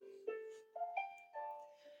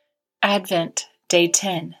Advent, Day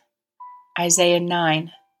 10, Isaiah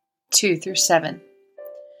 9, 2-7.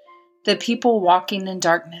 The people walking in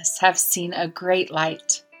darkness have seen a great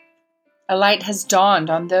light. A light has dawned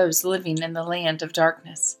on those living in the land of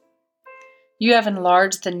darkness. You have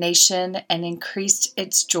enlarged the nation and increased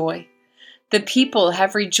its joy. The people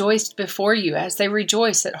have rejoiced before you as they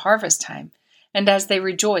rejoice at harvest time, and as they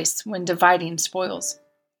rejoice when dividing spoils.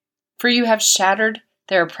 For you have shattered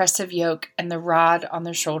their oppressive yoke and the rod on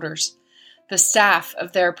their shoulders, the staff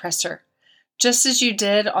of their oppressor, just as you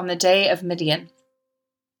did on the day of Midian.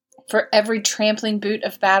 For every trampling boot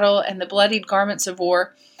of battle and the bloodied garments of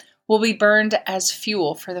war will be burned as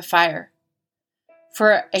fuel for the fire.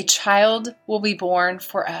 For a child will be born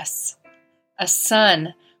for us, a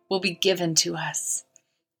son will be given to us,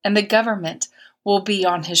 and the government will be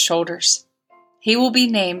on his shoulders. He will be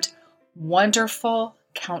named Wonderful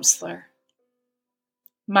Counselor,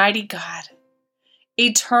 Mighty God,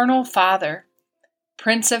 Eternal Father,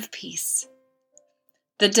 Prince of Peace.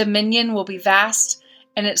 The dominion will be vast,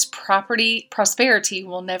 and its prosperity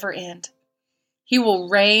will never end. He will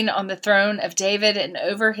reign on the throne of David and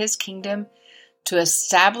over his kingdom, to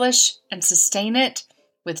establish and sustain it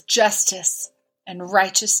with justice and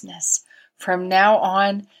righteousness from now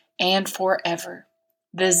on and forever.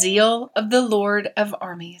 The zeal of the Lord of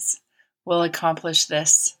armies will accomplish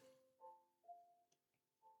this.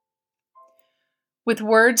 With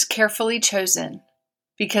words carefully chosen,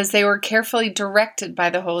 because they were carefully directed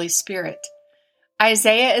by the Holy Spirit,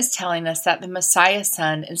 Isaiah is telling us that the Messiah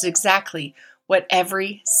Son is exactly what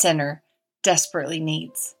every sinner desperately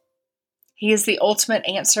needs. He is the ultimate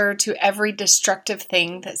answer to every destructive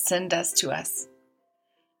thing that sin does to us.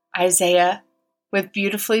 Isaiah, with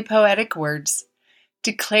beautifully poetic words,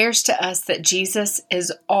 declares to us that Jesus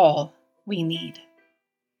is all we need.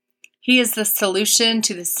 He is the solution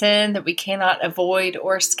to the sin that we cannot avoid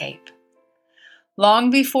or escape. Long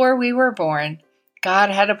before we were born, God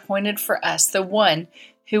had appointed for us the one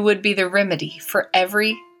who would be the remedy for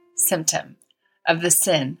every symptom of the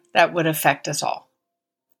sin that would affect us all.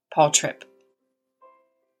 Paul Tripp.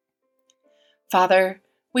 Father,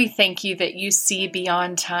 we thank you that you see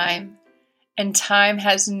beyond time, and time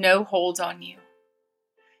has no hold on you.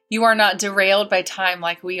 You are not derailed by time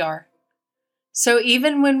like we are. So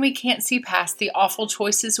even when we can't see past the awful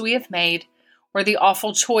choices we have made, or the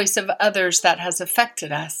awful choice of others that has affected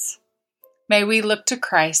us, may we look to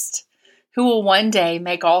Christ, who will one day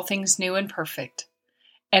make all things new and perfect.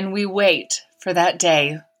 And we wait for that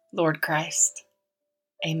day, Lord Christ.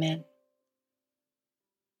 Amen.